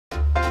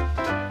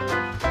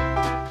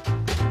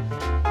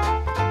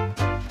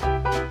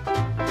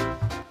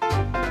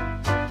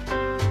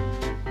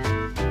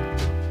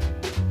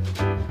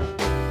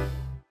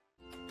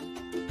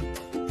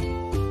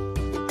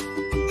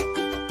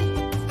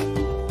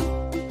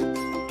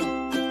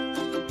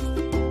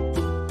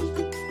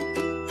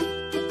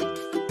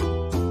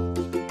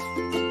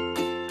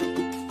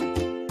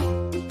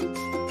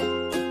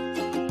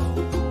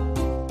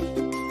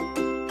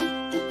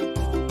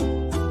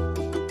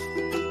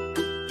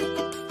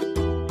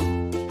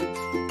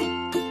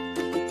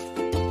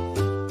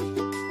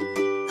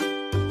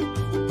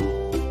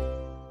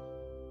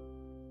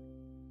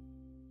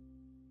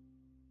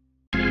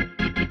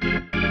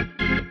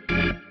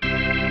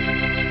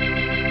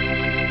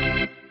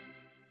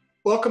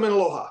Welcome and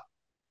aloha.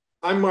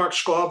 I'm Mark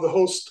Shklov, the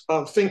host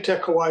of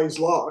ThinkTech Hawaii's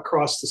Law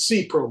Across the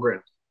Sea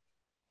program.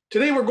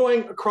 Today we're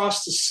going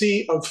across the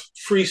sea of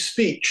free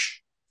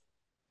speech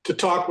to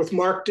talk with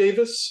Mark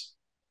Davis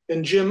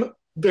and Jim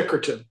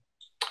Bickerton.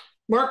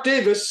 Mark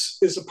Davis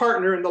is a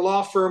partner in the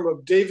law firm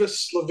of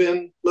Davis,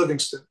 Levin,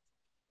 Livingston.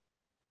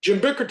 Jim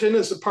Bickerton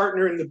is a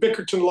partner in the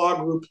Bickerton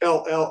Law Group,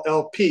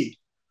 LLLP.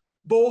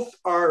 Both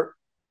are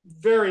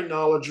very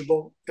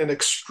knowledgeable and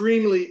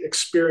extremely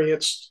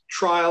experienced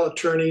trial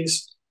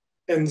attorneys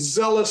and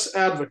zealous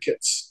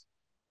advocates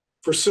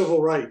for civil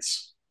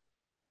rights.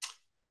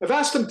 I've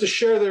asked them to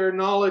share their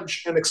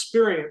knowledge and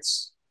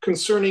experience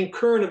concerning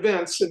current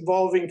events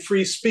involving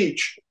free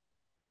speech.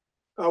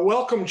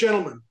 Welcome,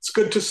 gentlemen. It's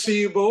good to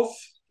see you both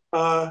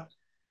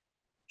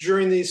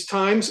during these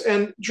times.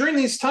 And during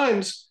these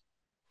times,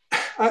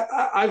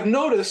 I've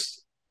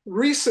noticed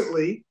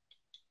recently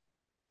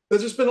that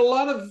there's been a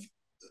lot of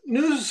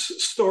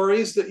news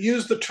stories that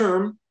use the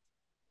term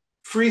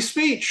free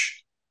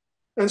speech.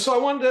 And so I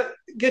wanted to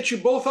get you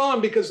both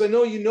on because I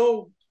know you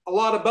know a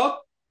lot about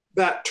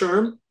that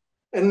term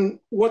and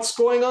what's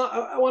going on.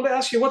 I want to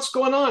ask you what's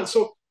going on.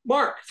 So,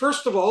 Mark,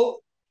 first of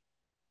all,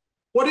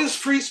 what is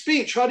free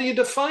speech? How do you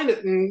define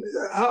it? And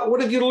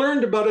what have you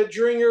learned about it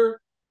during your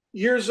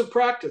years of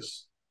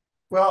practice?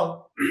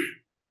 Well,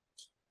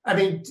 I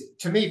mean,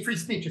 to me, free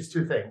speech is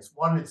two things.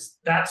 One is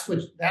that which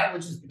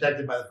is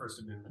protected by the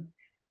First Amendment,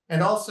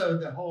 and also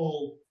the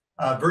whole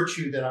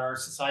virtue that our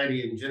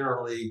society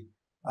generally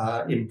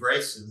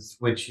embraces,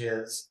 which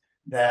is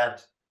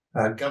that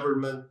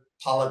government,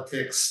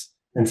 politics,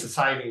 and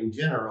society in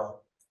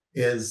general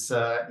is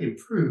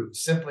improved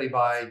simply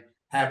by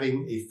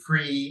having a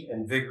free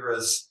and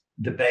vigorous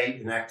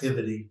debate and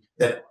activity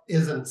that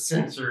isn't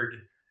censored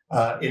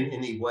in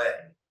any way.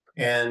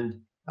 And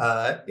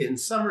in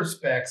some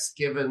respects,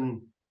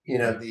 given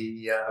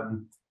the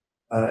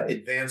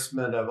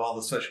advancement of all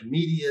the social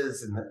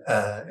medias and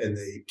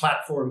the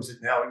platforms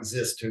that now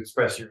exist to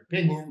express your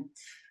opinion,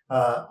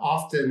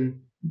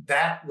 often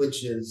that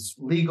which is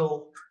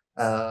legal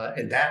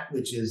and that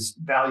which is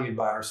valued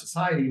by our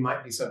society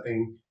might be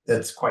something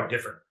that's quite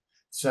different.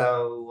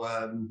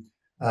 So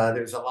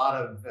there's a lot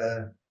of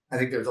I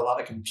think there's a lot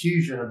of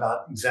confusion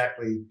about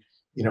exactly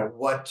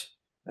what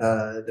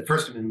the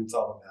First Amendment's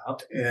all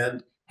about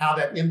and how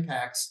that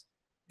impacts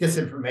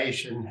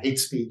disinformation, hate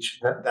speech,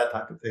 that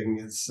type of thing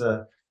as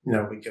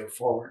we go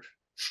forward.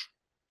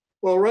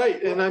 Well,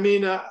 right, and I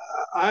mean,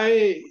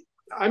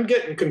 I'm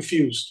getting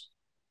confused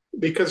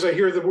because I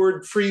hear the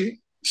word free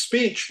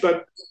speech,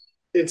 but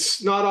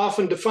it's not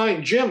often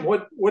defined. Jim,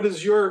 what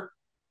is your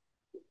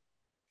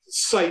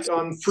sight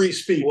on free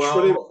speech?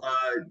 Well,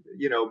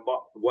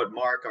 what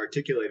Mark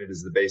articulated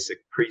is the basic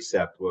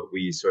precept, what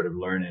we sort of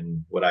learn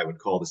in what I would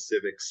call the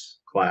civics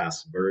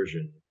class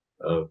version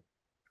of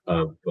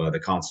the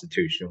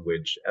Constitution,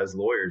 which as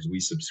lawyers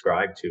we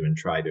subscribe to and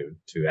try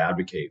to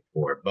advocate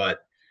for. But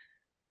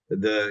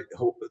the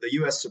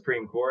U.S.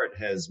 Supreme Court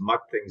has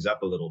mucked things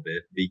up a little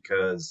bit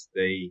because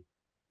they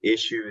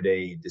issued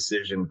a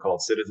decision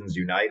called Citizens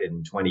United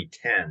in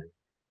 2010,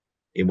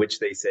 in which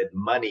they said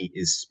money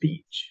is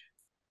speech.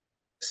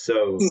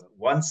 So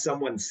once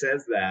someone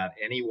says that,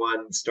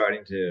 anyone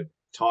starting to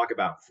talk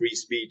about free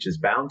speech is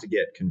bound to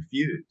get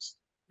confused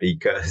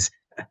because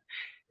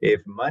if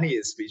money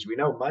is speech, we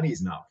know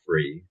money's not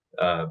free.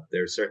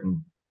 There are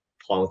certain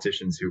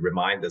politicians who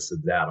remind us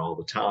of that all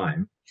the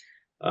time.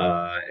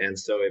 And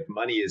so if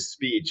money is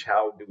speech,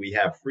 how do we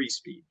have free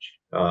speech?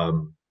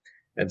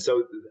 And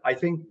so I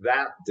think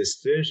that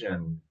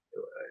decision,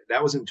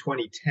 that was in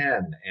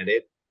 2010, and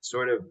it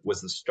sort of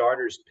was the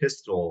starter's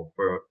pistol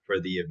for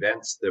the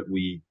events that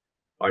we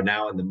are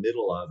now in the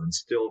middle of and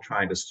still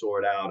trying to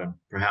sort out. And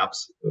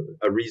perhaps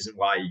a reason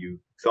why you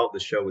felt the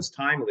show was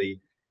timely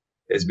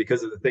is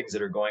because of the things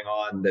that are going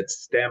on that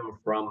stem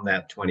from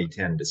that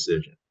 2010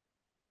 decision.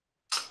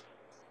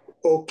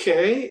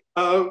 Okay.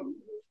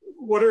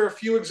 What are a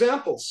few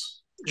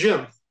examples,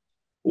 Jim?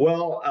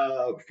 Well,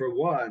 for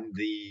one,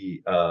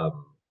 the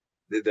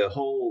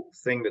whole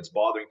thing that's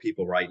bothering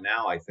people right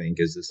now, I think,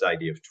 is this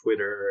idea of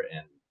Twitter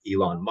and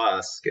Elon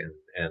Musk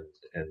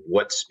and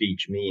what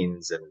speech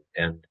means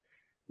and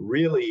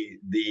really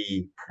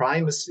the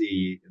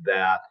primacy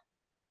that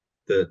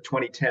the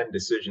 2010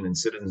 decision in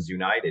Citizens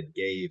United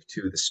gave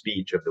to the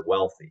speech of the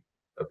wealthy,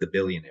 of the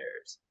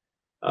billionaires,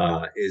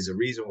 is a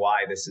reason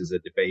why this is a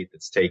debate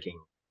that's taking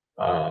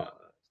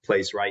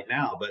place right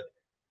now. But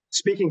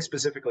speaking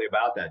specifically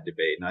about that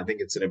debate, and I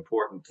think it's an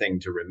important thing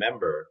to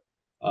remember,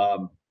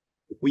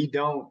 we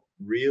don't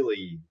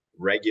really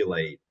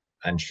regulate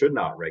and should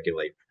not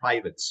regulate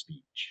private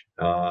speech.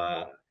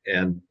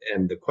 And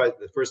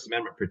the First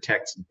Amendment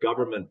protects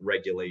government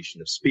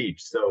regulation of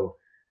speech. So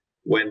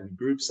when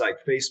groups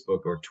like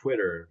Facebook or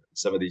Twitter,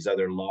 some of these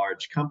other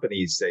large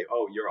companies say,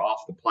 oh, you're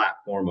off the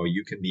platform or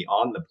you can be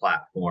on the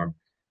platform,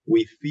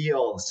 we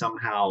feel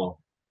somehow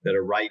that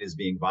a right is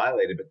being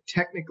violated, but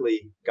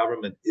technically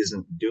government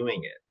isn't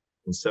doing it.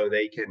 And so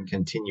they can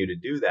continue to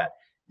do that.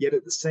 Yet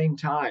at the same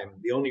time,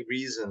 the only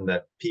reason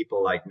that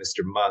people like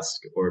Mr.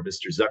 Musk or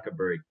Mr.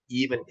 Zuckerberg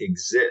even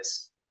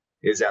exist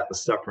is at the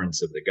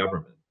sufferance of the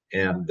government.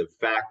 And the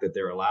fact that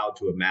they're allowed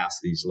to amass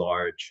these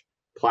large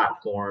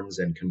platforms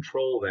and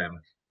control them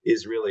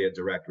is really a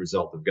direct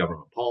result of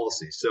government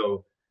policy.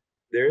 So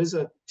there is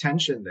a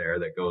tension there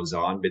that goes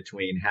on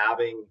between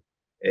having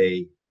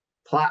a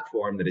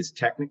platform that is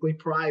technically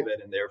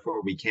private and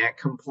therefore we can't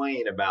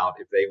complain about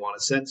if they want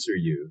to censor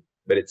you,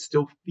 but it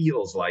still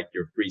feels like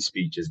your free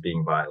speech is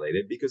being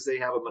violated because they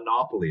have a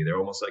monopoly. They're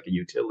almost like a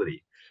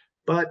utility,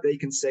 but they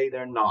can say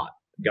they're not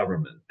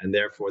government and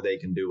therefore they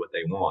can do what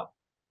they want.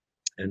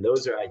 And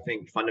those are, I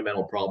think,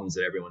 fundamental problems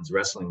that everyone's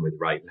wrestling with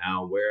right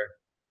now, where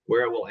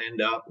it will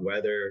end up,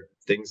 whether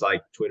things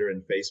like Twitter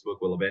and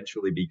Facebook will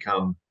eventually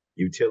become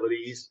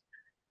utilities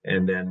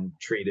and then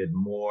treated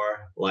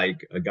more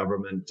like a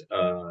government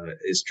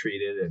is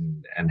treated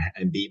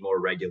and be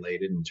more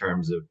regulated in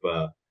terms of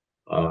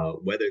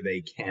whether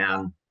they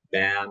can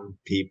ban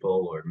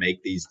people or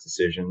make these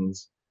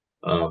decisions.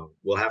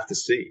 We'll have to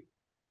see.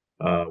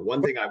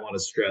 One thing I want to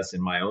stress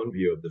in my own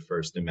view of the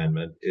First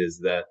Amendment is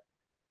that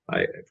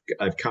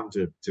I've come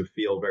to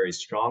feel very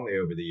strongly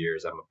over the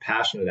years. I'm a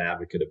passionate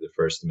advocate of the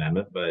First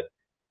Amendment, but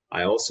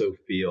I also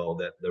feel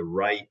that the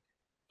right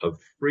of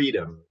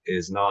freedom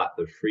is not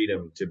the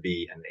freedom to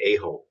be an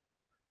a-hole.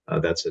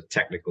 That's a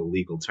technical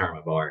legal term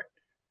of art,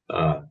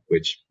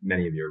 which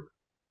many of your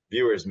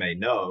viewers may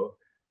know.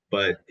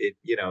 But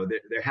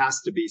there has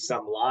to be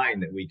some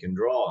line that we can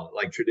draw.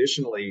 Like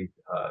traditionally,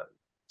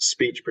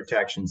 speech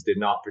protections did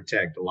not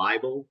protect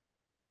libel,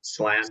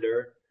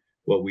 slander,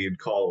 what we would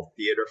call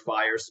theater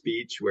fire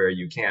speech, where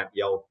you can't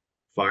yell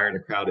fire in a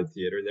crowded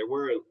theater. There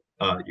were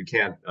you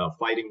can't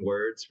fighting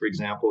words, for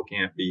example,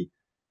 can be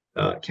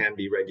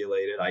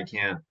regulated. I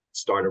can't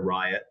start a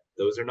riot.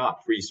 Those are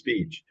not free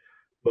speech.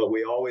 But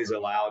we always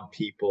allowed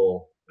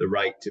people the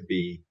right to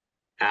be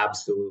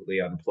absolutely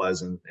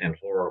unpleasant and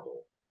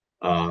horrible.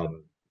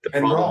 The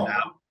and problem wrong.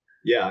 now,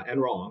 yeah,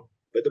 and wrong.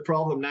 But the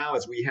problem now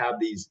is we have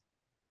these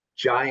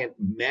giant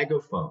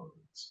megaphones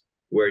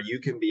where you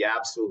can be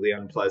absolutely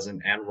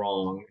unpleasant and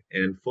wrong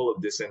and full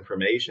of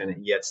disinformation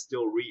and yet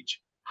still reach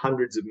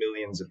hundreds of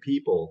millions of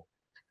people.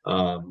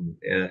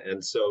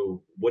 And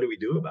so what do we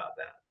do about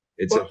that?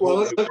 It's a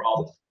whole new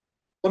problem.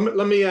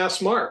 Let me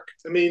ask Mark.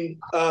 I mean,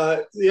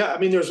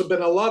 there's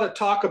been a lot of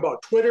talk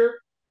about Twitter.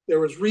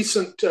 There was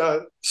recent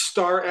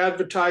Star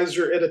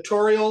Advertiser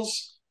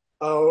editorials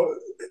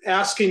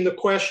asking the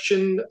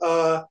question,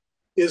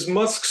 is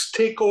Musk's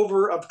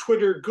takeover of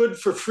Twitter good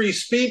for free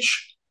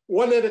speech?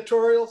 One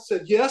editorial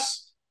said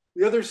yes,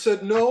 the other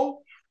said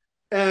no.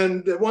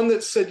 And the one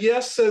that said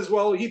yes says,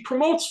 well, he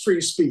promotes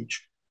free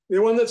speech.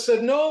 The one that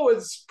said no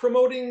is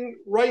promoting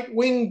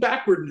right-wing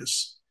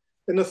backwardness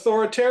and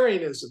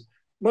authoritarianism.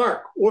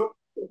 Mark,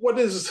 what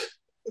is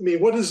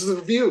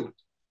the view?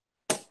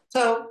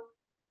 So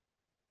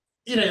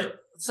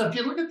if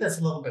you look at this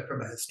a little bit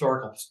from a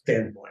historical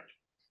standpoint,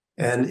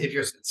 and if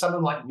you're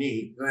someone like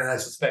me, and I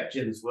suspect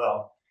Jim as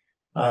well,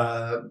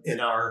 in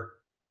our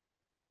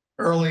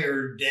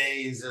earlier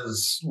days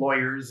as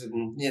lawyers,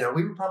 and we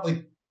were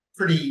probably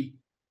pretty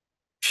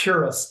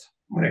purist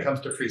when it comes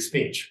to free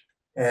speech,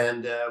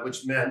 and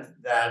which meant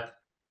that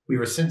we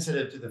were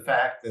sensitive to the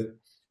fact that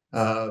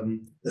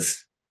the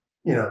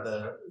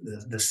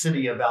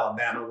city of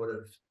Alabama would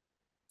have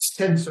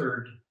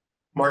censored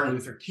Martin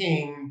Luther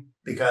King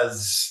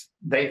because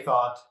they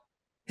thought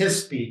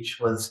his speech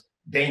was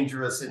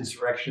dangerous,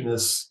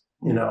 insurrectionist,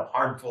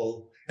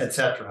 harmful,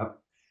 etc.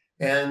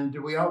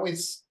 And we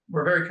always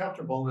were very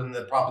comfortable in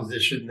the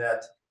proposition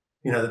that,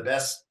 the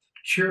best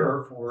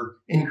cure for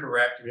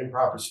incorrect or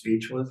improper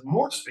speech was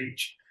more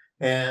speech.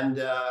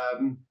 And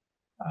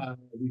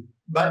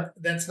but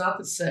that's not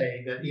to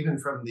say that even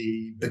from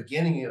the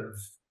beginning of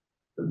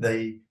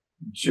the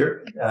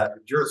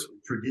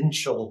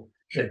jurisprudential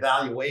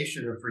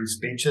evaluation of free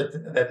speech,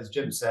 that, as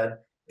Jim said,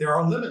 there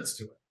are limits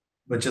to it,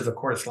 which is, of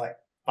course, like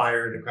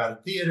fire in a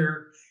crowded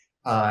theater.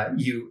 And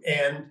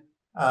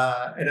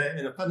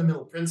a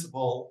fundamental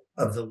principle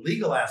of the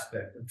legal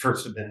aspect of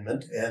First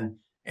Amendment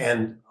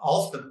and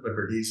all civil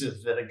liberties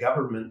is that a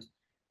government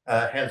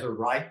has a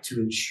right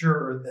to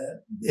ensure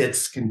that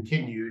its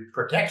continued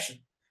protection.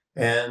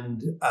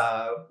 And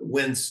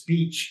when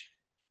speech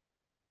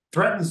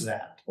threatens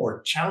that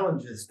or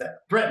challenges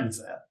that, threatens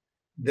that,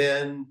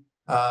 then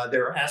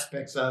there are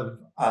aspects of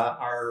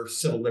our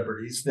civil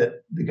liberties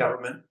that the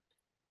government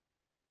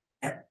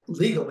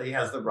legally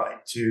has the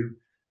right to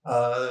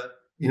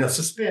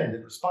suspend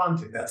and respond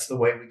to. That's the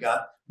way we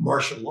got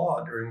martial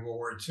law during World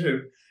War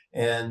II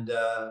and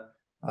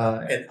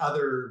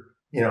other,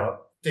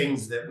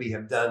 things that we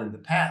have done in the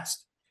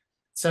past.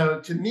 So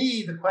to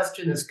me, the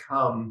question has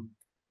come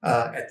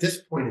at this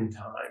point in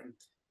time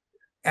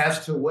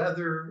as to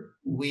whether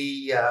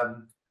we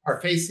are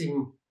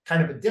facing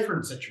kind of a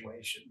different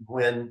situation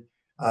when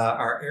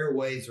our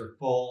airways are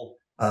full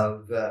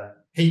of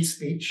hate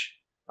speech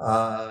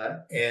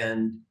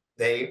and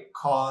they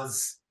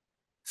cause,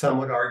 some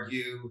would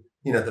argue,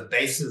 the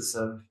basis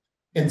of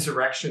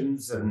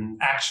insurrections and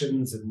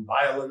actions and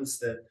violence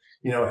that,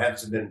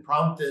 has been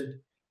prompted.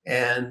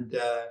 And,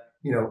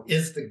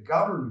 is the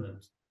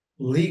government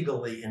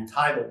legally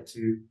entitled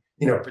to,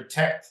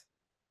 protect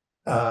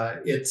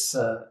its,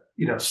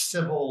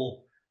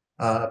 civil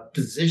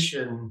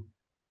position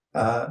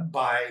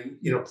by,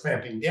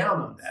 clamping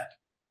down on that?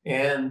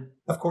 And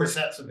of course,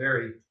 that's a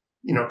very,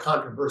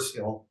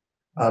 controversial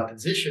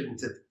position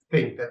to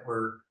think that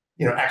we're,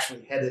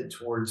 actually headed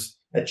towards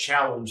a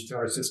challenge to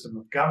our system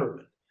of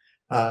government,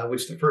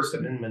 which the First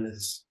Amendment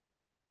is,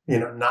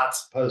 not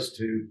supposed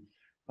to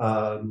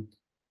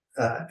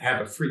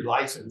have a free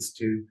license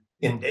to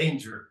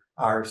endanger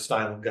our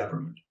style of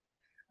government.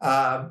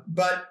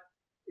 But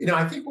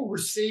I think what we're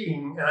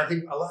seeing, and I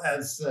think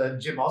as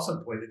Jim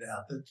also pointed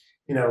out, that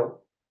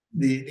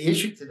the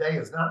issue today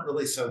is not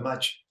really so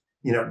much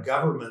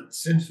government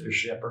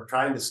censorship or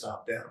trying to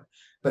stop down,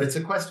 but it's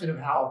a question of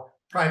how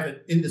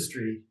private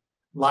industry,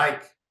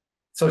 like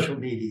social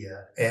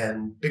media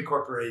and big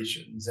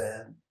corporations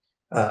and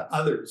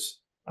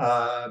others,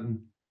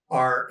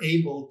 are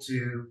able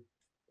to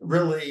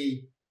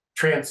really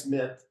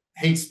transmit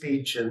hate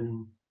speech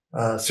and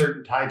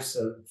certain types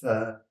of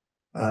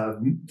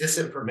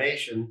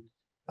disinformation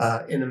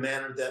in a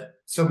manner that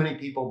so many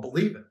people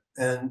believe it.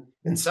 And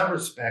in some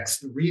respects,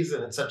 the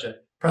reason it's such a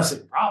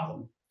pressing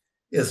problem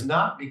is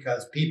not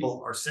because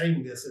people are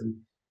saying this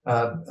in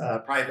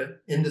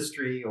private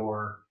industry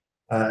or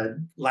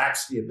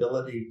lacks the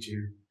ability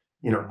to,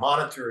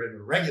 monitor it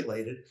or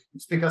regulate it.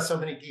 It's because so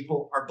many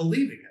people are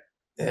believing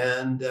it,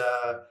 and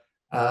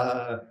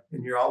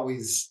you're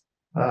always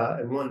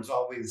and one's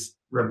always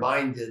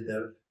reminded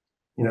of,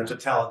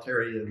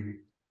 totalitarian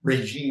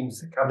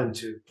regimes that come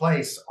into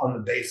place on the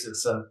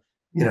basis of,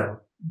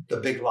 the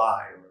big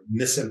lie or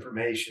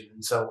misinformation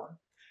and so on.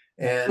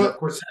 And of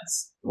course,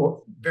 that's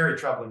very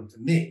troubling to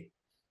me.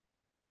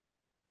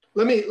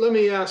 Let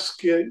me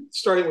ask,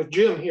 starting with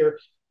Jim here.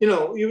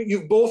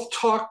 You've both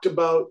talked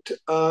about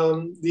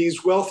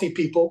these wealthy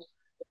people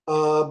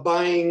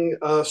buying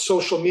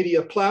social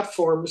media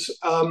platforms.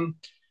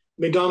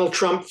 Donald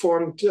Trump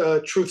formed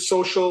Truth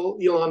Social.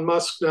 Elon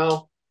Musk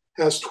now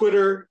has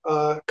Twitter.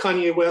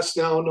 Kanye West,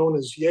 now known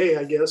as Ye,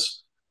 I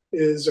guess,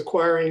 is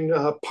acquiring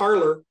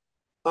Parler.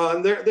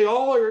 They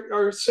all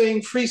are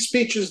saying free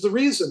speech is the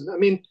reason. I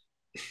mean,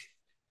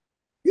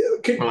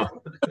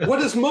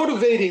 what is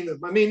motivating them?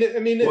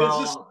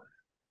 Well,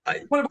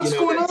 what's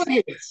going on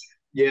here?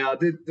 Yeah,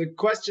 the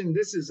question,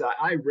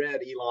 I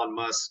read Elon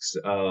Musk's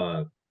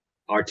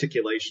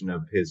articulation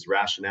of his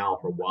rationale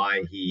for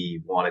why he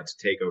wanted to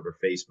take over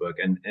Facebook.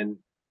 And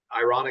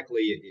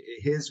ironically,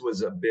 his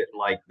was a bit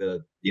like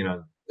the,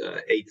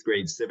 eighth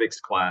grade civics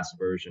class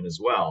version as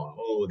well.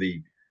 Oh,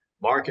 the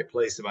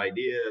marketplace of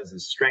ideas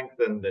is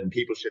strengthened and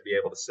people should be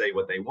able to say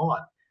what they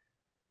want.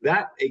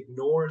 That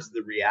ignores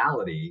the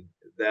reality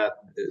that,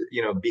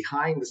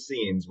 behind the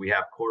scenes, we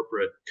have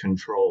corporate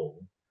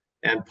control.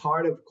 And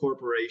part of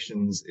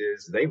corporations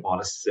is they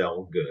want to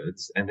sell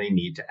goods and they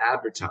need to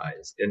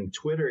advertise. And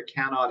Twitter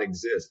cannot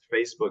exist.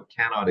 Facebook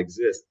cannot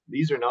exist.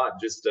 These are not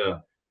just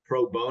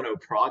pro bono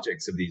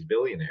projects of these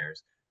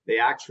billionaires. They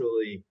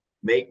actually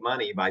make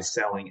money by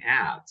selling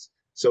ads.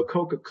 So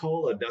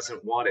Coca-Cola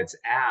doesn't want its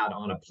ad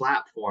on a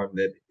platform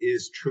that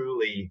is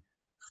truly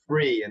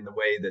free in the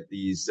way that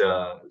these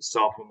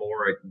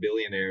sophomoric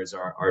billionaires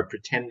are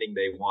pretending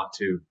they want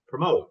to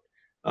promote.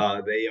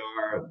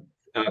 Coca-Cola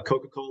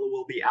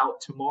will be out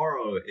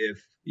tomorrow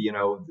if,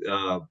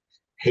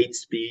 hate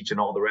speech and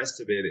all the rest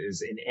of it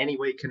is in any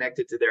way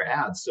connected to their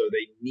ads. So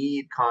they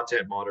need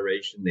content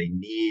moderation. They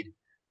need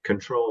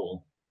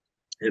control.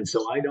 And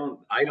so I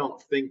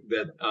don't think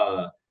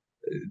that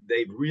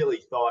they've really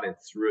thought it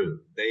through.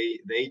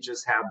 They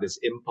just have this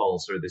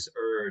impulse or this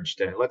urge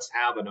to let's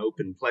have an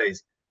open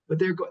place. But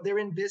they're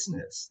in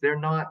business. They're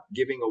not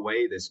giving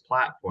away this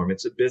platform.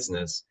 It's a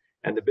business.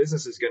 And the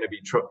business is going to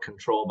be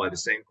controlled by the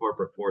same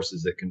corporate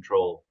forces that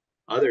control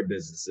other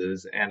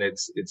businesses. And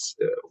it's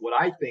what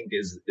I think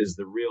is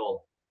the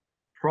real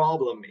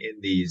problem in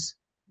these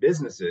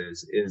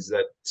businesses is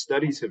that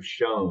studies have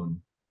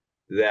shown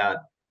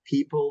that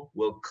people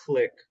will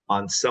click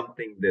on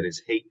something that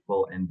is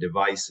hateful and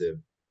divisive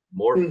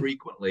more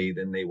frequently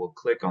than they will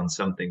click on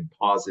something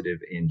positive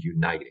and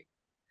uniting.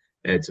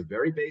 And it's a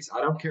very basic,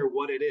 I don't care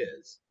what it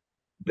is,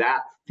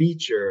 that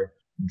feature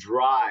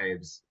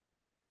drives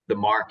the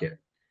market.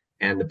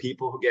 And the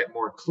people who get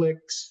more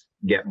clicks,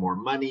 get more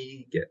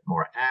money, get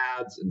more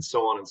ads, and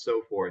so on and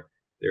so forth.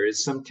 There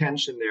is some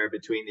tension there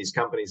between these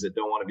companies that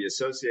don't want to be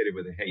associated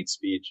with a hate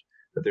speech,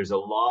 but there's a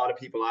lot of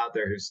people out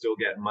there who still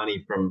get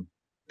money from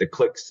the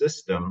click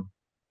system.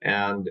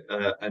 And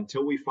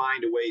until we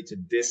find a way to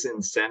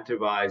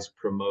disincentivize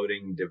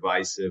promoting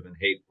divisive and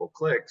hateful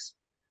clicks,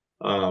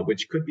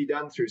 which could be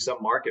done through some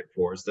market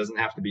force, doesn't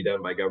have to be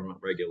done by government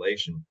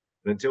regulation.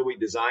 But until we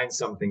design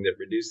something that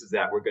reduces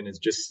that, we're going to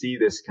just see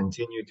this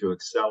continue to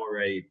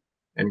accelerate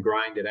and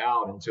grind it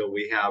out until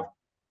we have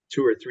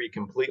 2 or 3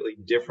 completely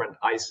different,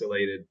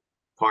 isolated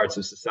parts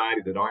of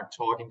society that aren't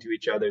talking to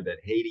each other, that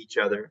hate each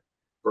other.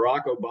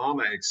 Barack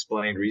Obama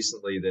explained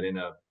recently that in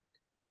a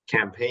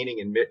campaigning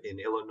in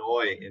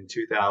Illinois in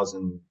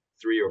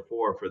 2003 or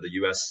 4 for the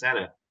U.S.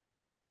 Senate,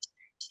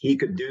 he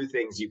could do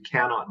things you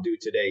cannot do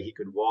today. He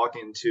could walk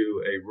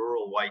into a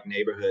rural white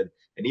neighborhood,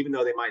 and even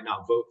though they might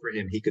not vote for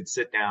him, he could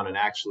sit down and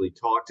actually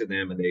talk to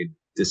them, and they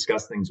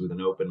discuss things with an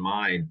open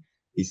mind.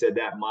 He said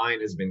that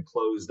mind has been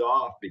closed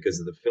off because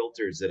of the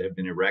filters that have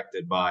been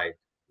erected by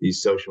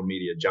these social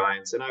media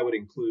giants. And I would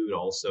include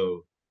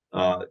also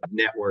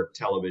network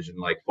television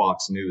like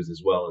Fox News,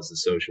 as well as the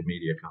social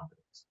media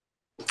companies.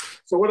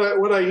 So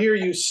what I hear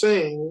you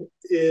saying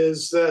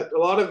is that a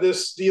lot of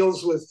this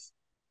deals with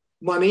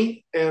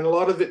money, and a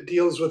lot of it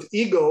deals with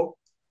ego,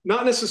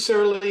 not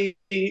necessarily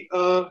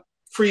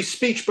free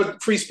speech,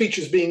 but free speech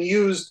is being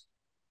used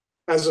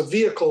as a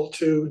vehicle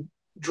to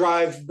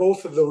drive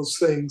both of those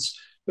things.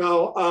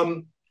 Now,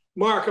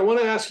 Mark, I want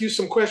to ask you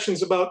some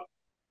questions about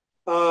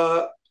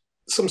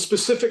some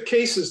specific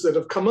cases that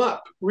have come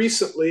up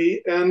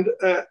recently, and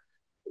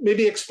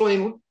maybe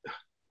explain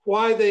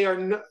why they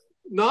are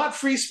not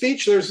free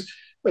speech. There's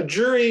a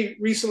jury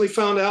recently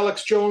found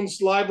Alex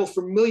Jones liable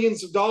for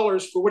millions of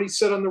dollars for what he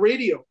said on the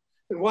radio.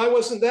 And why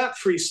wasn't that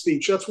free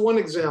speech? That's one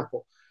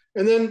example.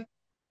 And then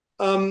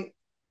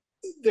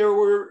there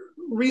were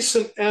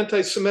recent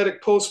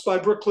anti-Semitic posts by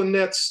Brooklyn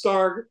Nets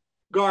star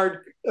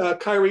guard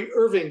Kyrie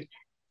Irving.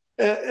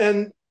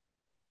 And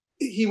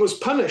he was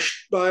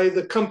punished by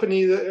the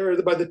company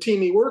or by the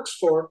team he works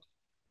for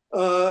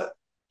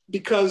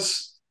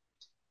because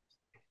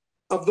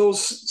of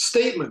those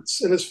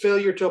statements and his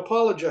failure to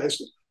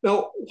apologize.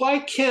 Now, why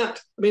can't,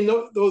 I mean,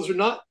 those are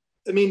not,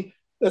 I mean,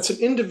 that's an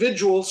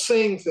individual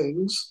saying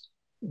things,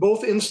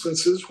 both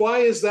instances. Why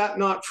is that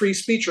not free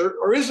speech,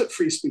 or is it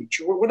free speech?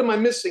 What am I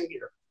missing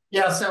here?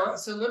 Yeah,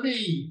 so let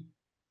me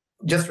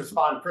just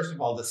respond, first of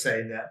all, to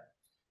say that,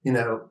 you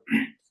know,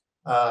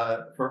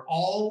 for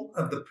all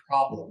of the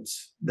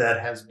problems that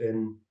has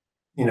been,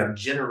 you know,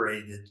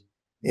 generated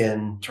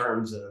in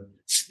terms of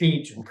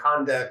speech and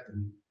conduct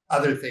and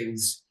other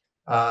things,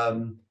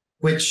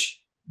 which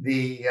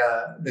the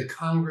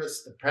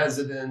Congress, the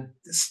president,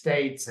 the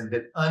states have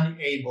been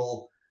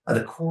unable,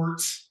 the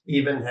courts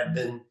even have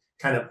been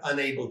kind of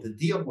unable to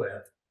deal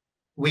with.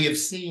 We have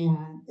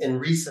seen in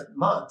recent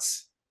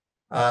months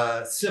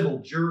civil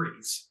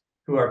juries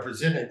who are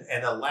presented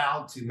and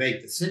allowed to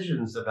make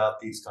decisions about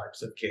these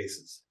types of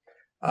cases,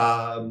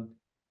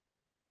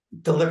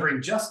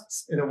 delivering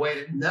justice in a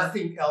way that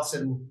nothing else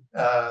in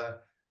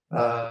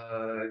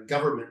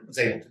government was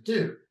able to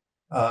do.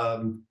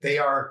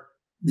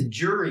 The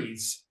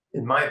juries,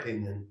 in my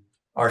opinion,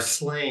 are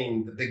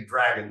slaying the big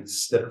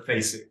dragons that are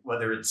facing,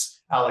 whether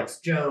it's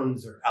Alex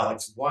Jones or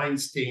Alex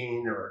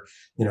Weinstein, or,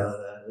 you know,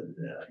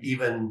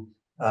 even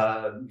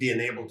being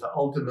able to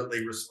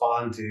ultimately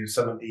respond to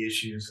some of the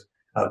issues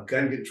of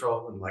gun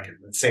control, and like in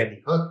the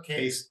Sandy Hook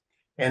case.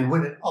 And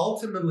when it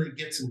ultimately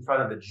gets in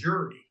front of a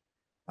jury,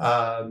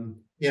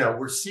 you know,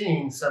 we're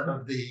seeing some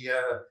of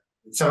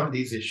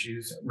these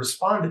issues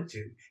responded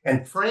to.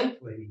 And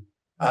frankly,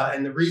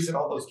 and the reason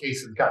all those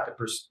cases got to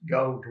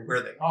go to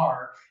where they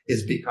are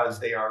is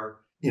because they are,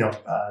 you know,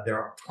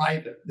 they're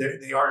private.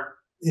 They aren't,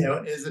 you know,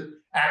 it isn't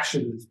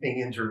action that's being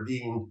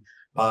intervened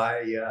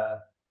by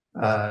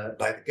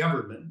the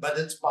government, but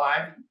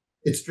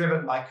it's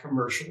driven by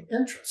commercial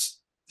interests.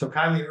 So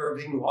Kyrie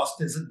Irving lost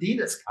his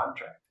Adidas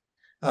contract,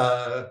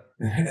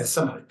 as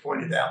somebody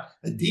pointed out.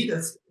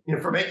 Adidas, you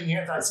know, for making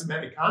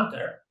anti-Semitic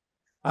content,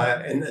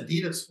 and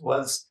Adidas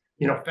was,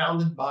 you know,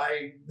 founded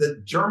by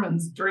the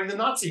Germans during the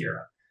Nazi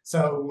era.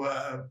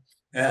 So,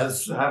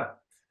 as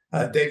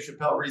Dave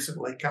Chappelle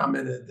recently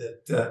commented,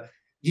 that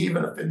he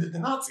even offended the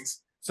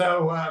Nazis.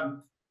 So,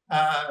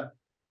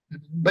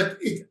 but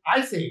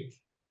I think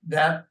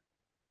that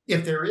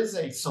if there is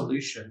a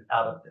solution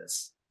out of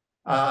this,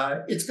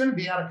 it's going to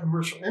be out of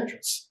commercial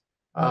interests.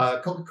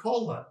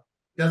 Coca-Cola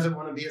doesn't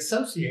want to be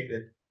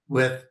associated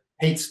with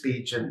hate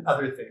speech and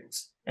other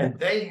things, and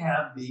they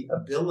have the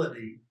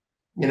ability,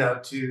 you know,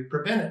 to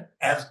prevent it,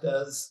 as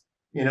does,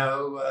 you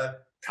know,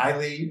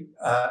 Kyrie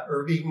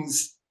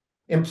Irving's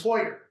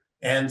employer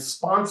and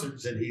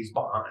sponsors that he's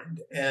behind.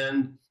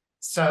 And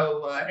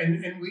so,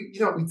 and we,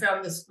 you know, we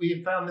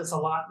have found this a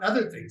lot in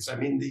other things. I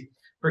mean,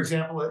 for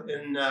example,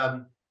 in,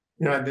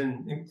 you know, I've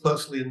been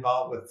closely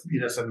involved with, you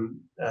know, some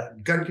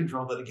gun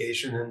control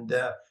litigation, and,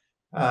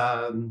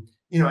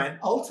 you know, and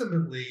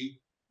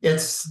ultimately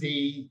it's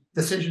the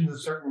decisions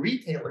of certain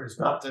retailers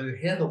not to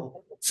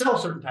sell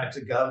certain types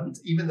of guns,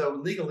 even though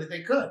legally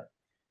they could.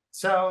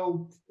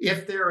 So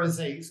if there is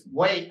a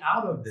way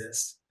out of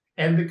this,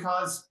 and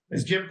because,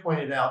 as Jim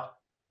pointed out,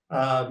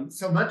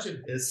 so much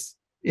of this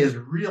is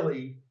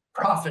really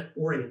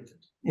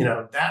profit-oriented. You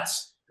know,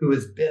 that's who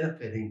is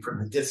benefiting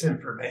from the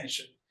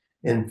disinformation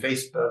in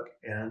Facebook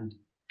and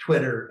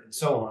Twitter and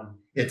so on.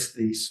 It's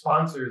the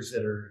sponsors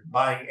that are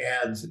buying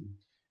ads, and,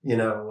 you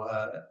know,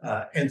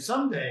 and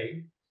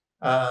someday,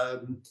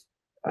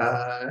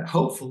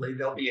 hopefully,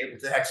 they'll be able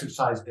to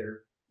exercise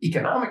their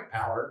economic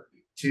power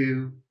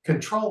to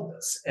control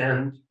this,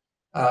 and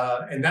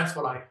that's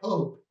what I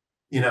hope,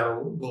 you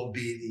know, will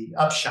be the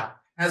upshot,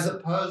 as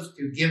opposed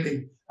to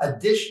giving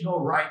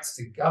additional rights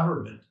to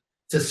government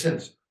to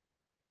censor.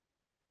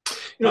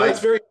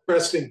 That's very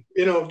interesting.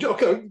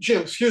 Okay,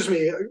 Jim, excuse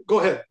me. Go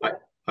ahead.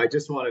 I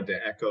just wanted to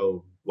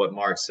echo what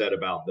Mark said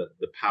about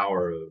the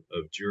power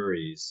of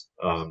juries,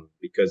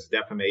 because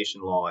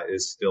defamation law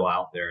is still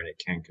out there and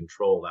it can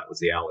control. That was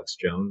the Alex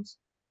Jones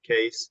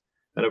case.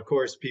 And of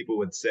course, people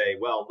would say,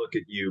 well, look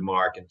at you,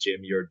 Mark and Jim,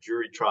 you're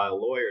jury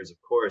trial lawyers. Of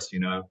course,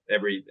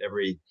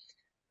 every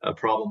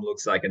problem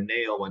looks like a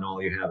nail when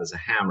all you have is a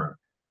hammer.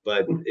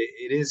 But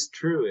it is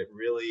true. It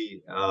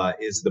really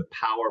is the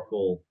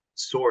powerful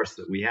source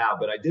that we have.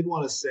 But I did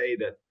want to say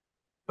that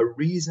a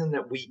reason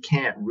that we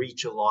can't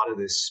reach a lot of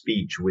this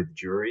speech with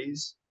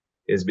juries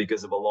is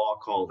because of a law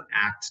called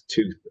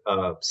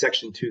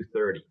Section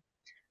 230,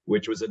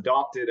 which was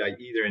adopted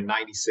either in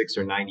 96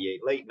 or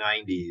 98, late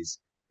 90s.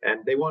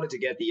 And they wanted to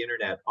get the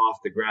internet off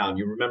the ground.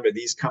 You remember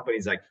these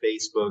companies like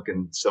Facebook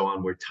and so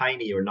on were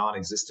tiny or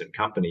non-existent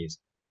companies.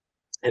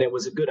 And it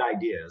was a good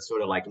idea,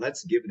 sort of like,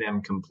 let's give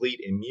them complete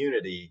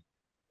immunity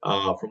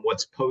from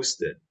what's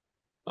posted.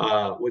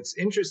 What's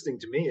interesting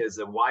to me is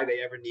that why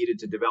they ever needed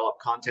to develop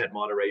content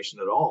moderation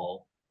at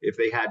all if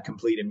they had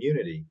complete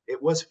immunity.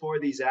 It was for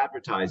these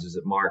advertisers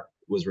that Mark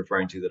was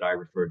referring to, that I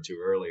referred to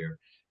earlier.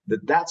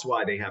 That's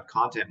why they have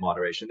content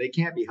moderation. They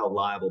can't be held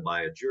liable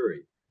by a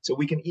jury. So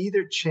we can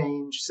either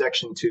change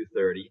Section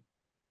 230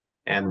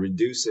 and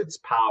reduce its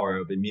power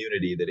of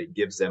immunity that it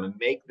gives them and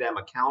make them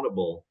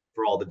accountable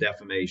for all the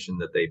defamation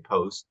that they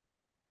post,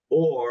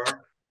 or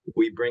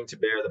we bring to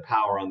bear the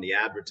power on the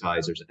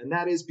advertisers. And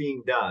that is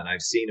being done.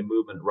 I've seen a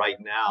movement right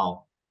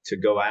now to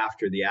go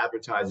after the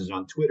advertisers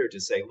on Twitter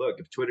to say, look,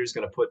 if Twitter's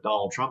going to put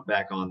Donald Trump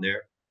back on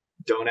there,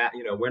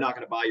 we're not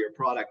going to buy your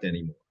product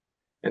anymore.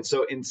 And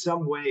so in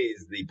some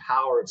ways, the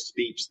power of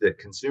speech that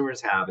consumers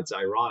have, it's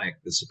ironic.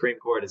 The Supreme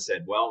Court has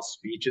said, well,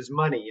 speech is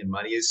money and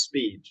money is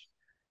speech.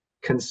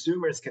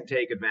 Consumers can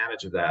take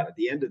advantage of that. At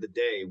the end of the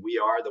day,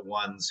 we are the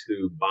ones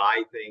who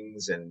buy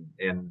things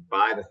and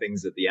buy the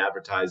things that the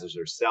advertisers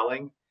are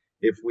selling.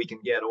 If we can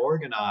get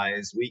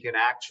organized, we can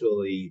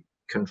actually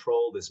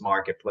control this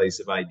marketplace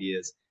of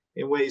ideas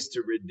in ways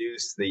to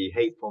reduce the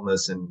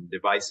hatefulness and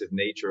divisive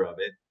nature of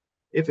it,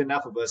 if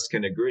enough of us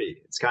can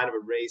agree. It's kind of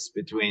a race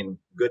between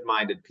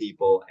good-minded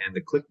people and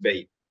the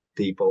clickbait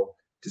people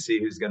to see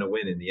who's going to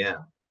win in the end.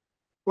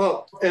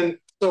 Well, and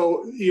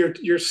so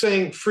you're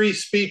saying free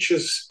speech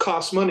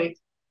costs money,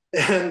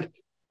 and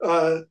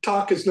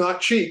talk is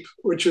not cheap,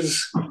 which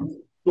is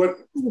what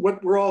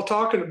we're all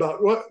talking about.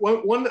 I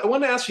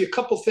want to ask you a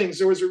couple things.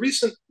 There was a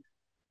recent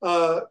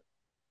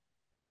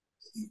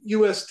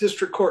U.S.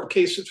 District Court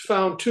case that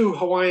found 2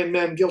 Hawaiian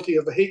men guilty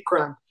of a hate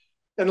crime,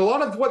 and a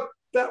lot of what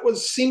that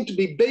seemed to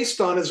be based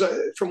on, is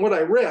from what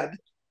I read,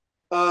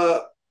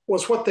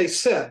 was what they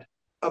said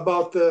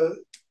about the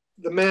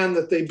man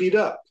that they beat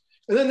up.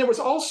 And then there was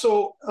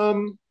also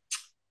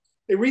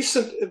a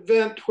recent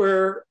event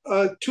where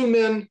 2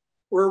 men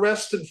were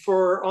arrested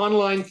for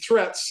online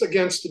threats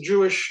against a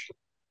Jewish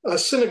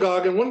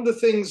synagogue. And one of the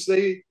things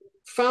they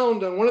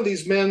found on one of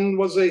these men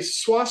was a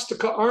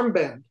swastika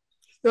armband.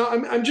 Now,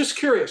 I'm just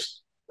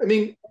curious. I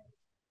mean,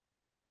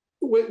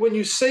 when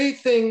you say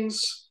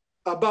things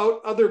about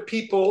other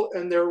people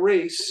and their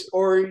race,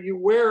 or you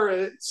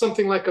wear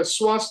something like a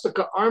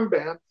swastika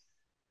armband,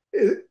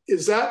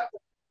 is that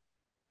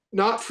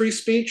not free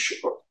speech?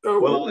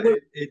 Well,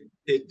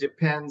 it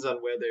depends on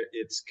whether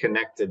it's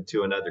connected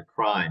to another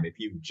crime. If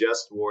you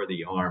just wore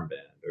the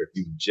armband, or if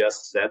you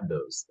just said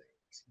those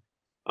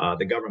things,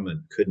 the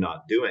government could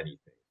not do anything.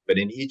 But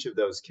in each of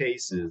those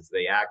cases,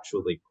 they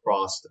actually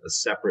crossed a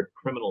separate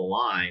criminal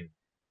line,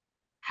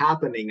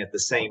 happening at the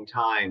same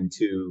time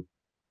to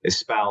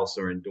espouse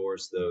or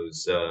endorse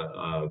those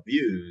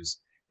views.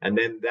 And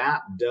then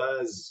that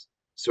does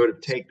sort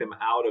of take them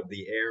out of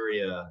the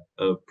area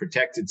of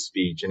protected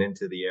speech and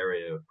into the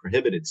area of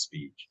prohibited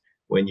speech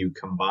when you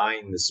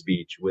combine the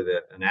speech with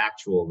an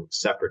actual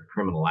separate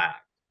criminal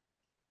act.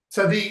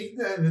 So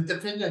the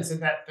defendants in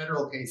that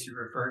federal case you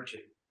referred to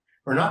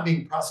were not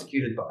being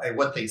prosecuted by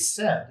what they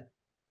said,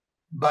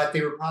 but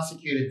they were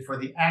prosecuted for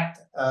the act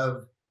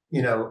of,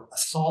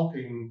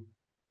 assaulting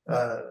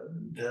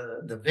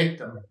the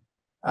victim.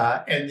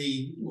 And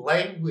the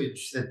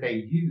language that they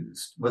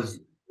used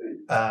was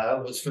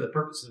for the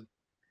purpose of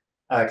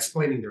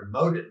explaining their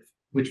motive,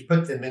 which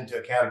put them into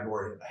a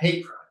category of a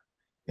hate crime.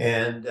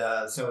 And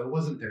so it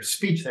wasn't their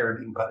speech they were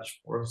being punished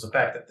for. It was the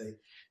fact that they,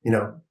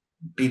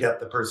 beat up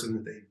the person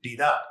that they beat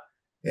up.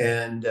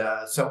 And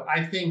so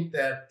I think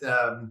that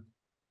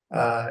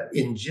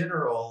in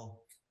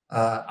general,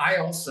 I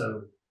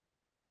also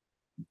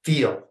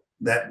feel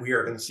that we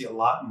are going to see a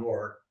lot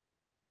more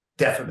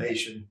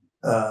defamation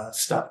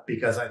stuff,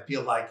 because I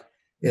feel like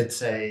it's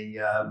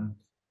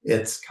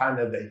kind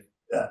of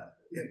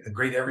a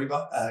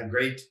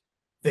great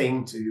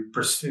thing to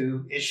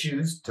pursue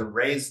issues, to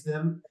raise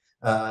them.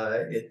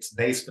 It's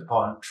based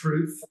upon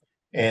truth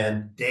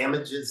and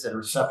damages that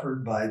are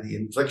suffered by the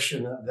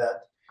infliction of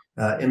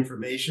that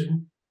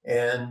information.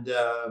 And,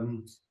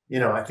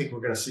 I think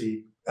we're going to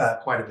see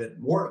quite a bit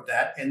more of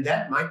that. And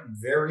that might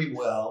very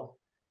well,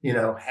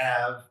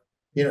 have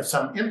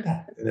some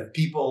impact. And if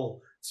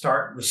people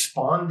start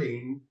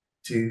responding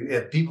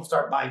if people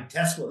start buying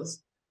Teslas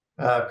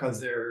because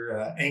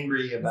they're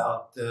angry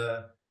about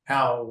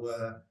how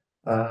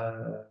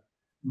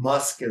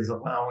Musk is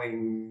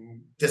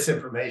allowing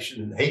disinformation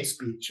and hate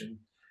speech and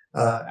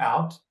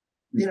out,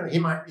 he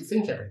might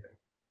rethink everything.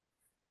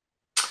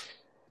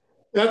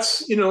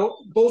 That's,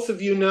 both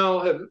of you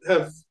now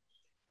have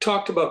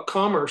talked about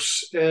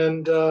commerce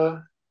and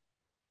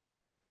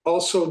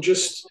also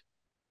just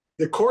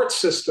the court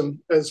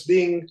system as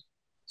being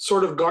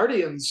sort of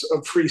guardians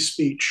of free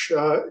speech.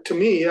 To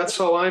me, that's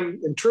how I'm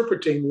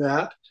interpreting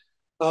that.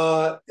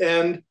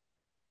 And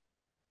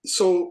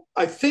so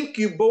I think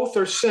you both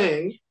are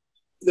saying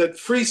that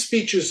free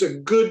speech is a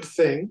good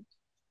thing.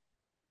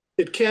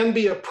 It can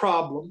be a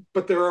problem,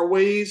 but there are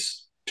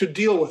ways to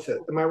deal with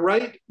it. Am I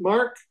right,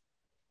 Mark?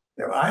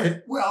 I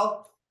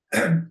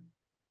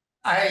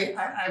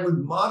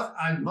would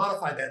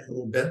modify that a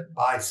little bit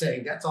by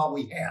saying that's all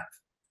we have,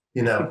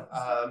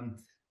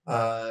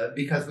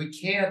 because we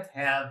can't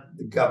have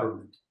the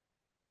government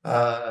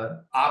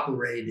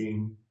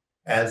operating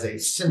as a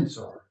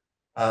censor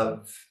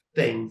of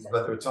things,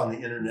 whether it's on the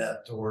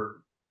internet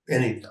or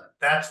anything.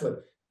 That's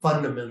what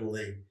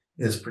fundamentally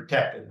is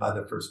protected by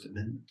the First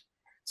Amendment.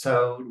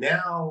 So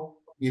now,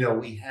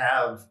 we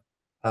have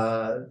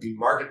the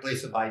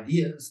marketplace of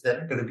ideas that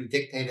are going to be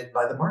dictated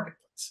by the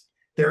marketplace.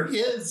 There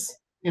is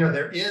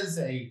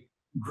a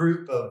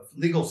group of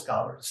legal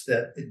scholars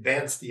that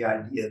advance the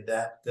idea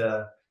that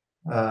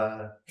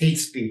hate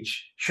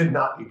speech should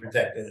not be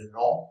protected at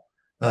all,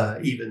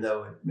 even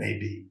though it may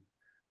be,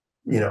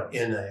 in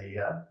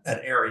an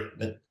area.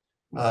 But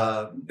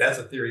that's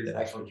a theory that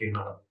actually came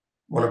out of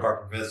one of our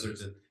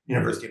professors at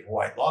University of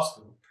Hawaii Law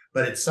School.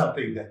 But it's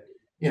something that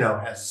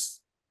has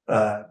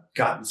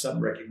gotten some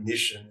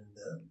recognition in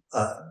the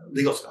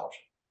legal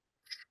scholarship.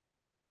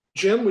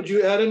 Jim, would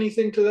you add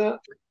anything to that?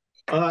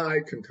 I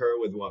concur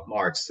with what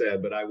Mark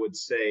said, but I would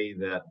say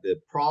that the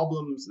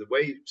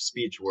way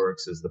speech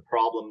works is the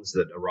problems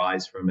that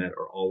arise from it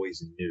are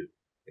always new.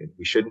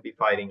 We shouldn't be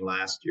fighting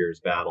last year's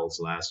battles,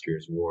 last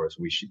year's wars.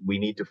 We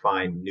need to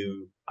find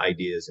new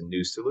ideas and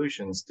new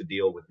solutions to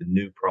deal with the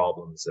new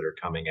problems that are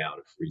coming out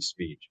of free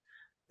speech.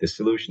 The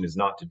solution is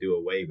not to do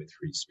away with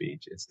free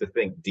speech. It's to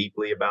think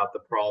deeply about the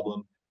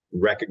problem,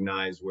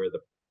 recognize where the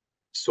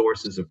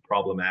sources of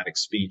problematic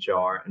speech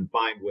are, and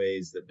find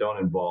ways that don't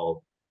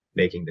involve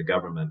making the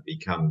government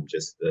become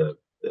just the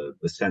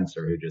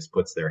censor who just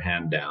puts their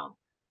hand down.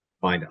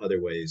 Find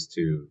other ways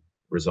to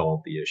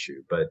resolve the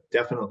issue. But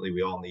definitely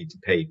we all need to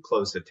pay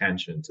close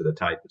attention to the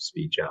type of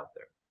speech out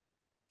there.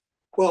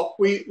 Well,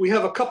 we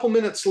have a couple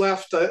minutes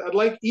left. I'd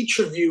like each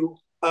of you,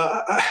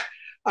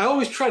 I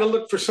always try to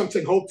look for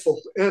something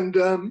hopeful. And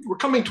we're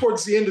coming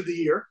towards the end of the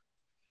year.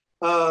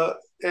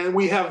 And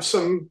we have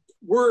some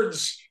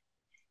words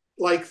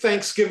like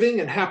Thanksgiving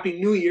and Happy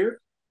New Year.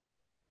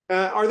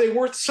 Are they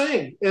worth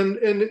saying?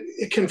 And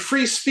can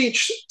free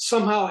speech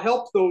somehow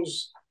help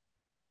those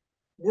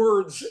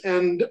words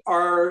and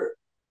our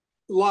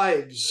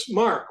lives?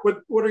 Mark,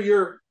 what are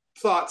your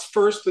thoughts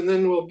first, and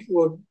then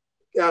we'll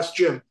ask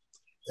Jim.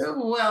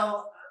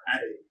 Well,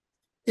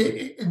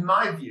 in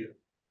my view,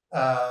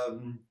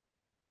 the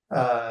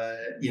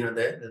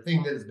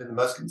thing that has been the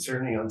most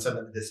concerning on some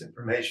of the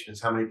disinformation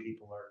is how many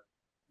people are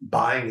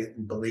buying it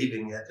and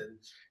believing it, and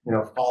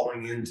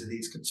falling into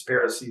these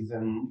conspiracies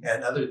and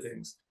other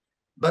things.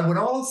 But when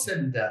all is said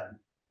and done,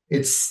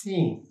 it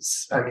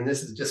seems,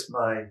 this is just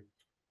my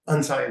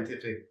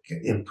unscientific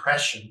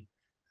impression,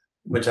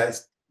 which I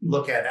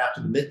look at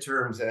after the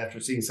midterms and after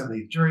seeing some of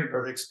these jury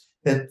verdicts,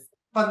 that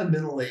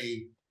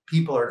fundamentally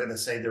people are going to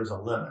say there's a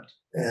limit,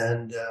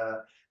 and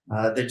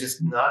they're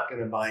just not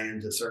going to buy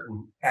into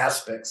certain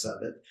aspects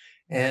of it.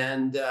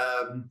 And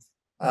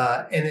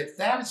if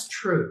that is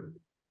true,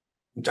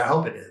 which I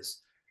hope it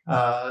is,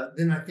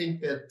 then I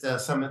think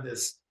that some of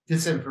this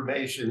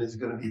disinformation is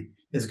going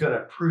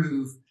to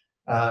prove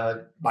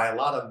by a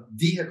lot of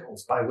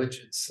vehicles by which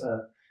it's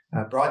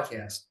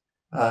broadcast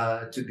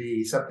to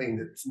be something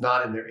that's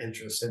not in their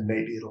interest, and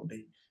maybe it'll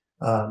be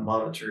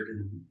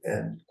monitored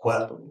and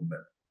quelled a little bit.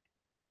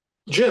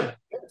 Jim.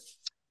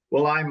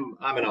 Well, I'm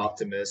an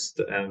optimist,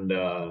 and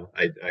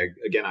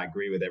I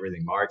agree with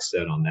everything Mark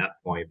said on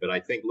that point. But I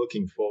think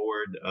looking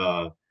forward,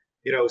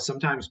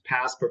 sometimes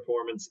past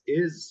performance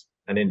is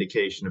an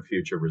indication of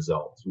future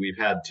results. We've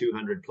had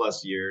 200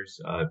 plus years,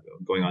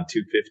 going on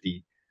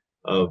 250,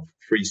 of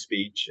free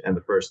speech and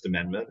the First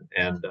Amendment,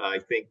 and I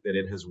think that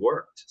it has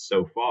worked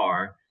so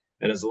far.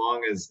 And as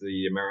long as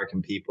the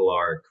American people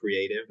are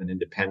creative and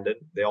independent,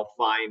 they'll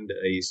find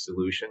a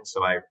solution.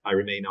 So I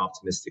remain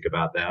optimistic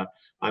about that.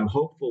 I'm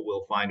hopeful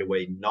we'll find a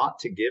way not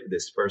to give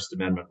this First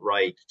Amendment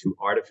right to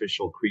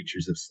artificial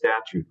creatures of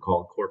statute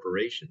called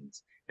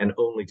corporations, and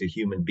only to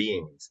human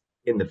beings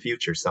in the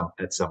future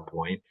at some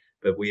point.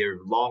 But we are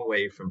a long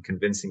way from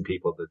convincing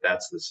people that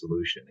that's the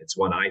solution. It's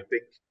one I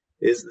think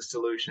is the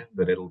solution,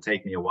 but it'll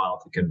take me a while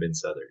to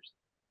convince others.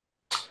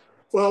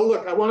 Well,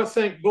 look, I want to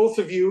thank both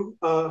of you,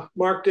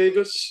 Mark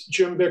Davis,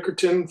 Jim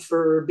Bickerton,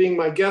 for being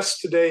my guests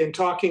today and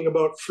talking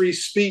about free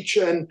speech.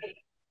 And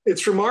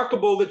it's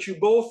remarkable that you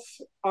both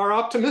are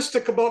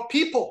optimistic about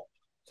people,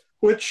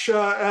 which,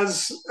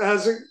 as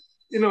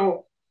you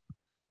know,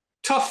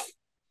 tough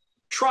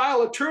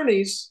trial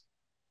attorneys,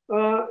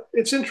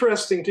 it's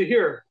interesting to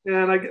hear.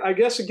 And I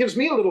guess it gives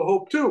me a little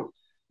hope too,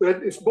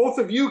 that if both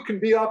of you can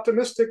be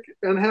optimistic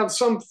and have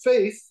some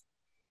faith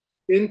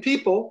in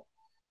people,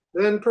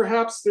 then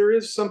perhaps there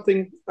is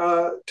something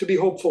to be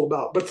hopeful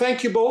about. But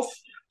thank you both.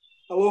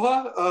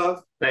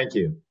 Aloha. Thank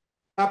you.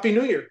 Happy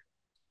New Year.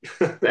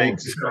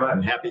 Thanks.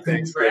 And happy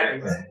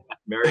Thanksgiving.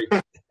 Merry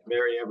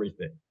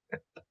everything.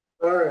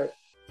 All right.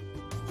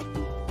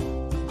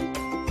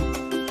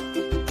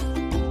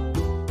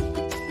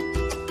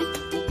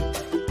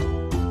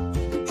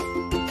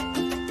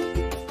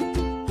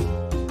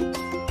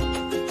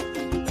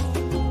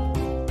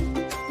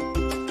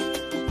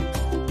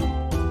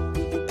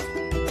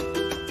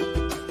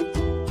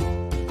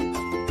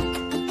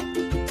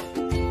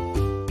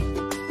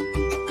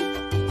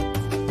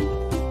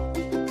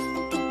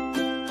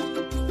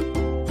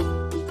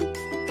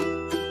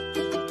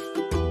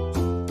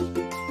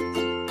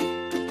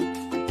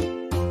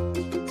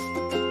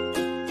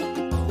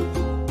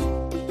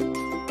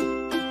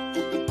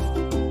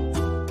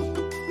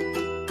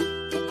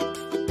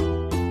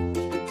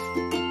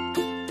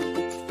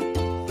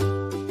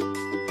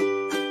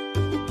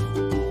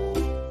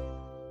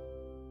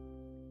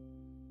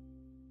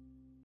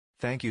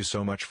 Thank you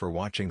so much for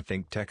watching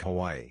ThinkTech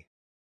Hawaii.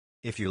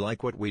 If you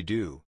like what we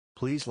do,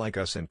 please like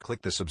us and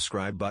click the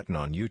subscribe button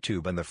on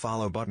YouTube and the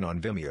follow button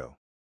on Vimeo.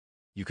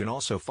 You can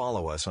also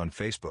follow us on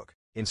Facebook,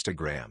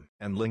 Instagram,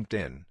 and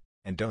LinkedIn,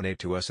 and donate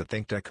to us at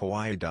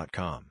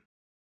thinktechhawaii.com.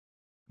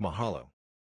 Mahalo.